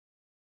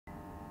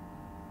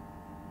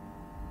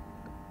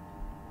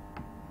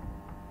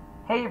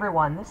Hey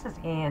everyone, this is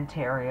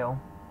Ontario.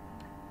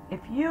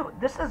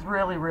 This is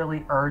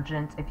really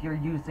urgent. If you're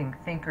using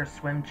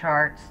Thinkorswim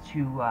charts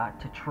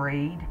to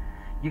trade,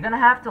 you're gonna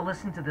have to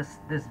listen to this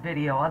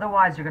video.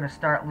 Otherwise, you're gonna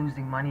start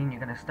losing money, and you're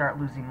gonna start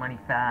losing money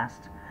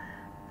fast.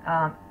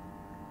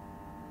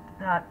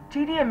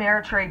 TD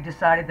Ameritrade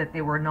decided that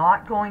they were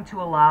not going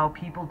to allow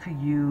people to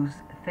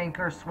use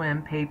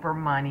Thinkorswim paper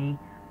money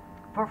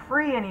for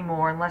free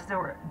anymore unless they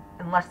were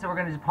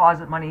going to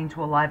deposit money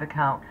into a live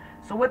account.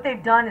 So what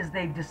they've done is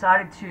they've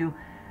decided to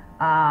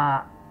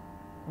lag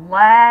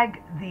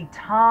the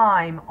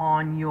time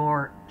on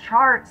your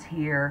charts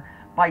here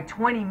by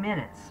 20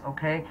 minutes.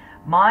 Okay,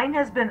 mine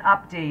has been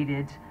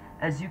updated.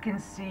 As you can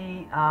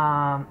see,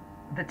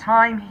 the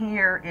time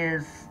here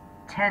is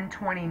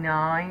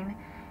 10:29,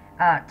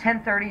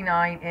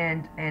 10:39,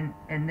 and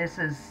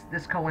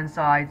this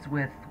coincides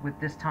with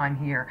this time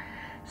here.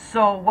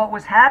 So what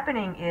was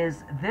happening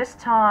is this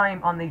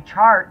time on the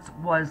charts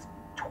was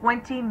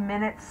 20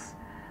 minutes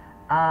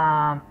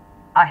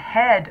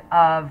ahead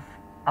of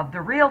the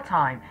real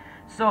time.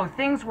 So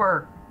things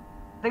were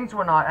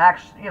not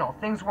actually,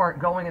 things weren't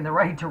going in the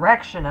right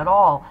direction at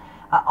all.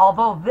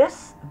 Although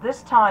this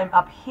time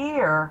up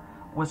here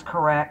was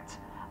correct,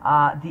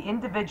 the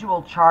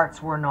individual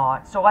charts were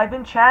not. So I've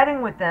been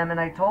chatting with them, and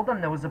I told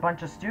them there was a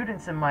bunch of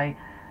students in my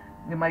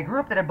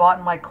group that had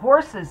bought my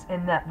courses,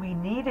 and that we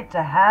needed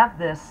to have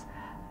this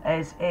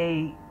as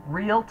a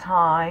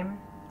real-time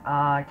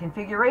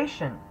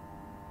configuration.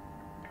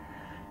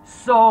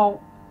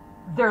 So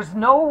there's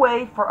no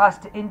way for us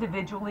to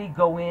individually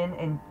go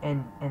in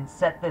and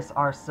set this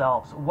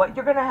ourselves. What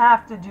you're going to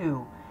have to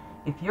do,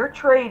 if you're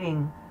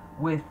trading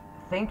with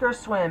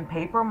Thinkorswim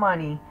paper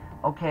money,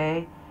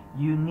 okay,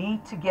 you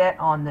need to get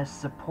on this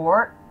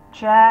support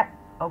chat,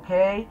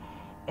 okay,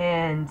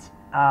 and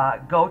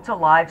go to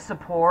live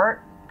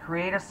support,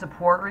 create a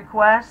support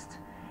request,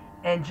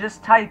 and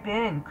just type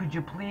in, could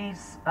you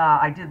please,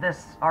 I did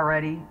this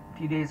already a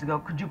few days ago,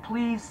 could you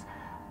please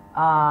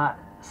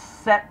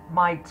set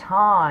my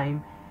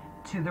time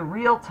to the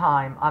real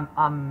time.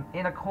 I'm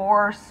in a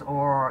course,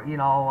 or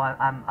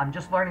I'm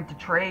just learning to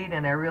trade,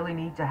 and I really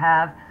need to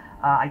have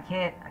I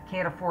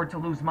can't afford to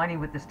lose money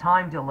with this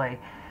time delay.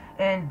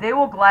 And they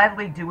will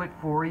gladly do it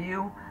for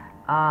you.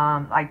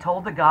 I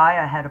told the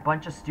guy I had a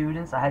bunch of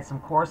students. I had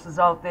some courses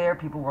out there.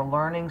 People were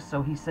learning.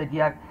 So he said,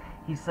 yeah,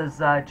 he says,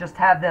 just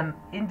have them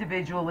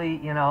individually,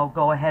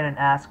 go ahead and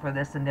ask for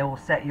this, and they will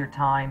set your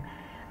time.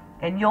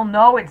 And you'll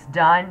know it's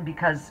done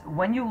because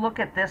when you look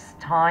at this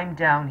time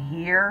down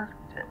here,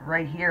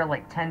 right here,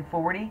 like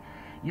 10:40,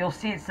 you'll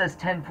see it says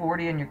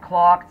 10:40 on your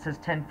clock. It says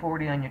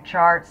 10:40 on your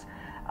charts.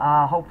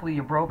 Hopefully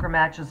your broker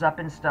matches up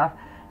and stuff.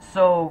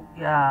 So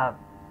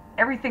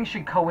everything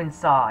should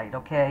coincide,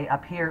 okay?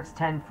 Up here it's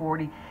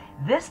 10:40.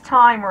 This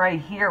time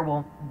right here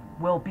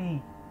will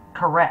be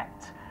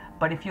correct.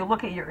 But if you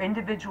look at your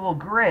individual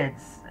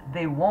grids,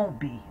 they won't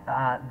be.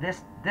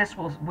 This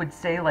would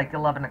say like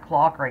 11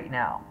 o'clock right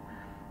now.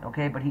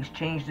 Okay, but he's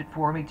changed it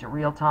for me to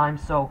real time.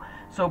 So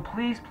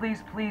please,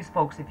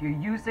 folks, if you're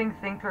using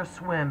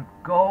Thinkorswim,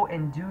 go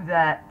and do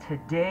that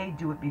today.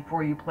 Do it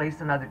before you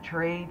place another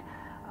trade.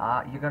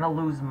 You're going to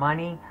lose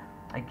money.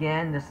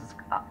 Again, this is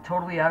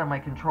totally out of my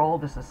control.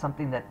 This is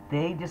something that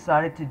they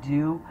decided to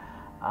do.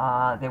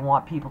 They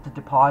want people to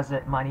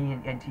deposit money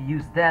and to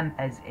use them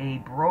as a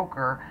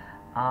broker,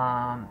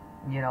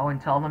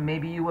 and tell them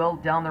maybe you will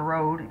down the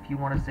road if you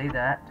want to say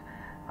that.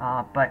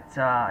 But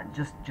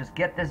just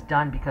get this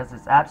done because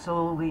it's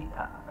absolutely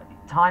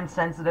time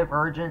sensitive,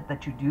 urgent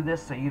that you do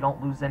this so you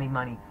don't lose any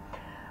money.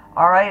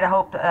 All right, I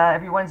hope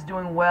everyone's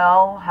doing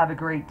well. Have a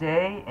great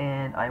day,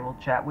 and I will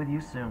chat with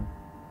you soon.